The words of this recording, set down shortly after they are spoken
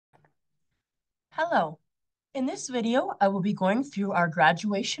Hello. In this video, I will be going through our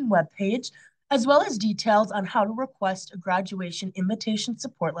graduation webpage, as well as details on how to request a graduation invitation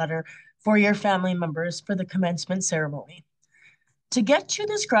support letter for your family members for the commencement ceremony. To get to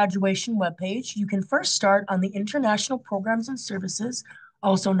this graduation webpage, you can first start on the International Programs and Services,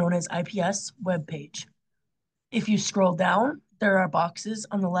 also known as IPS webpage. If you scroll down, there are boxes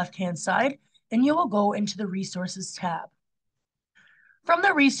on the left-hand side, and you will go into the Resources tab. From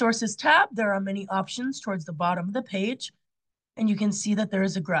the Resources tab, there are many options towards the bottom of the page, and you can see that there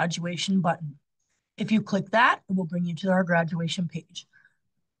is a graduation button. If you click that, it will bring you to our graduation page.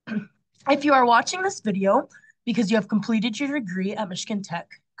 If you are watching this video because you have completed your degree at Michigan Tech,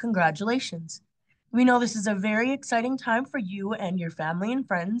 congratulations. We know this is a very exciting time for you and your family and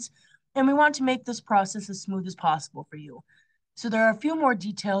friends, and we want to make this process as smooth as possible for you. So there are a few more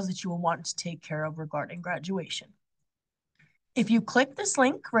details that you will want to take care of regarding graduation. If you click this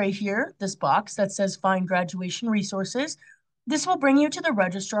link right here, this box that says Find Graduation Resources, this will bring you to the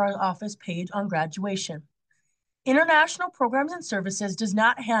registrar's office page on graduation. International Programs and Services does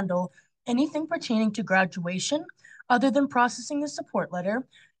not handle anything pertaining to graduation other than processing the support letter,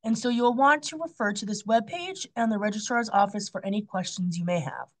 and so you'll want to refer to this webpage and the registrar's office for any questions you may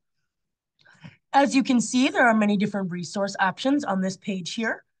have. As you can see, there are many different resource options on this page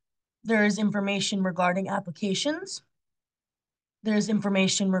here. There is information regarding applications. There's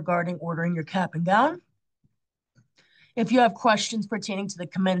information regarding ordering your cap and gown. If you have questions pertaining to the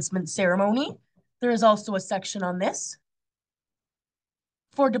commencement ceremony, there is also a section on this.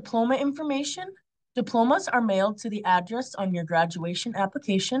 For diploma information, diplomas are mailed to the address on your graduation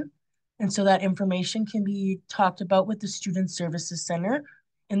application, and so that information can be talked about with the Student Services Center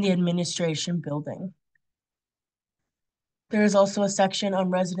in the administration building. There is also a section on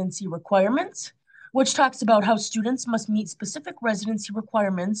residency requirements, which talks about how students must meet specific residency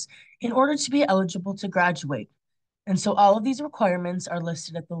requirements in order to be eligible to graduate. And so all of these requirements are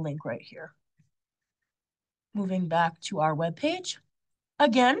listed at the link right here. Moving back to our webpage.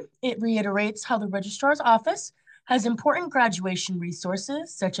 Again, it reiterates how the registrar's office has important graduation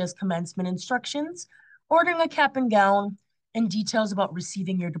resources, such as commencement instructions, ordering a cap and gown, and details about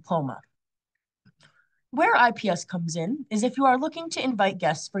receiving your diploma. Where IPS comes in is if you are looking to invite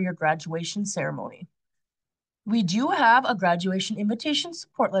guests for your graduation ceremony. We do have a graduation invitation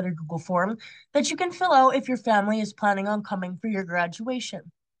support letter Google form that you can fill out if your family is planning on coming for your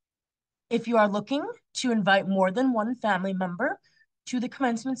graduation. If you are looking to invite more than one family member to the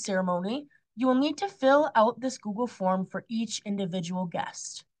commencement ceremony, you will need to fill out this Google form for each individual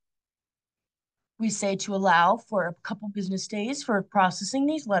guest. We say to allow for a couple business days for processing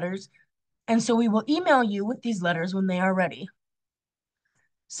these letters, and so we will email you with these letters when they are ready.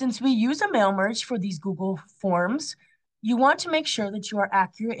 Since we use a mail merge for these Google forms, you want to make sure that you are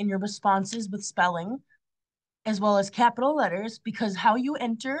accurate in your responses with spelling, as well as capital letters, because how you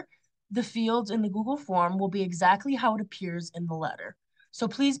enter the fields in the Google form will be exactly how it appears in the letter. So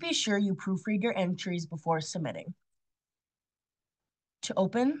please be sure you proofread your entries before submitting. To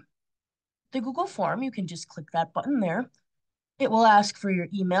open the Google form, you can just click that button there. It will ask for your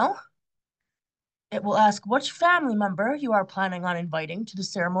email. It will ask which family member you are planning on inviting to the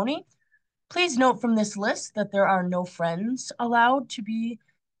ceremony. Please note from this list that there are no friends allowed to be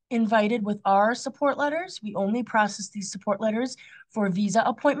invited with our support letters. We only process these support letters for visa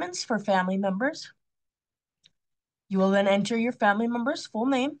appointments for family members. You will then enter your family member's full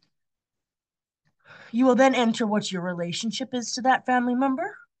name. You will then enter what your relationship is to that family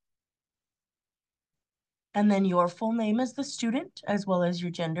member, and then your full name as the student, as well as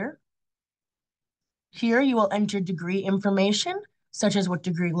your gender. Here you will enter degree information, such as what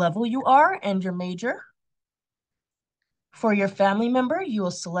degree level you are and your major. For your family member, you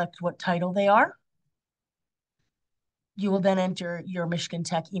will select what title they are. You will then enter your Michigan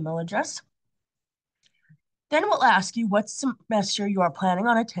Tech email address. Then we'll ask you what semester you are planning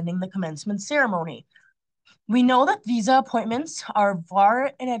on attending the commencement ceremony. We know that visa appointments are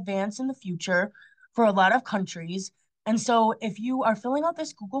far in advance in the future for a lot of countries. And so if you are filling out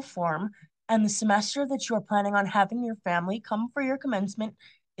this Google form and the semester that you are planning on having your family come for your commencement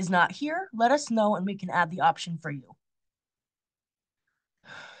is not here, let us know and we can add the option for you.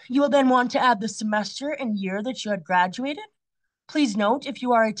 You will then want to add the semester and year that you had graduated. Please note, if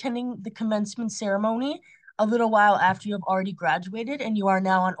you are attending the commencement ceremony a little while after you have already graduated and you are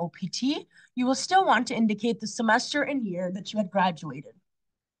now on OPT, you will still want to indicate the semester and year that you had graduated.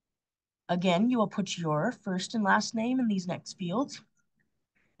 Again, you will put your first and last name in these next fields.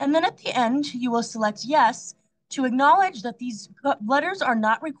 And then at the end, you will select yes to acknowledge that these letters are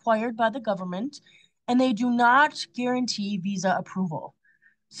not required by the government and they do not guarantee visa approval.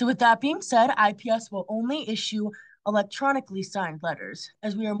 So with that being said, IPS will only issue electronically signed letters,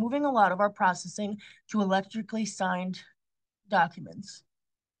 as we are moving a lot of our processing to electrically signed documents.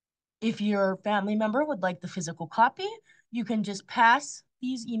 If your family member would like the physical copy, you can just pass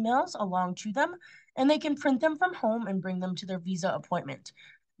these emails along to them and they can print them from home and bring them to their visa appointment.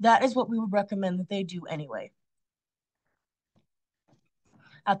 That is what we would recommend that they do anyway.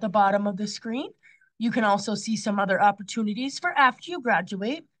 At the bottom of the screen, you can also see some other opportunities for after you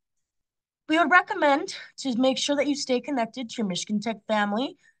graduate. We would recommend to make sure that you stay connected to your Michigan Tech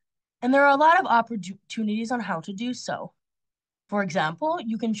family, and there are a lot of opportunities on how to do so. For example,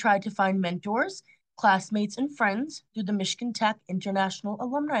 you can try to find mentors, classmates, and friends through the Michigan Tech International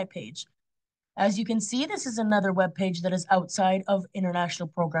Alumni page. As you can see, this is another web page that is outside of international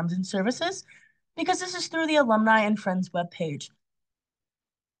programs and services because this is through the Alumni and Friends web page.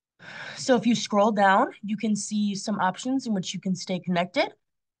 So if you scroll down, you can see some options in which you can stay connected,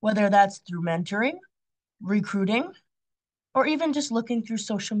 whether that's through mentoring, recruiting, or even just looking through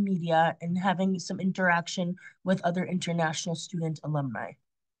social media and having some interaction with other international student alumni.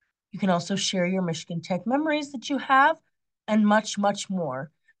 You can also share your Michigan Tech memories that you have and much, much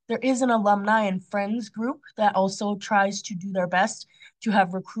more. There is an alumni and friends group that also tries to do their best to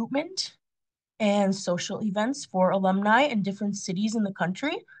have recruitment and social events for alumni in different cities in the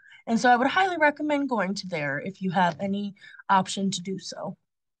country. And so I would highly recommend going to there if you have any option to do so.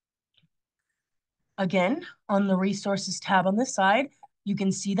 Again, on the resources tab on the side, you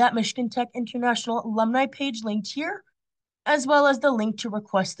can see that Michigan Tech International alumni page linked here, as well as the link to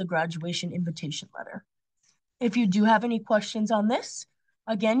request the graduation invitation letter. If you do have any questions on this,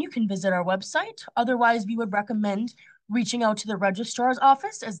 again, you can visit our website. Otherwise, we would recommend reaching out to the registrar's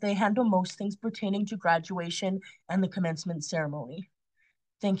office as they handle most things pertaining to graduation and the commencement ceremony.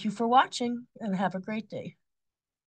 Thank you for watching and have a great day.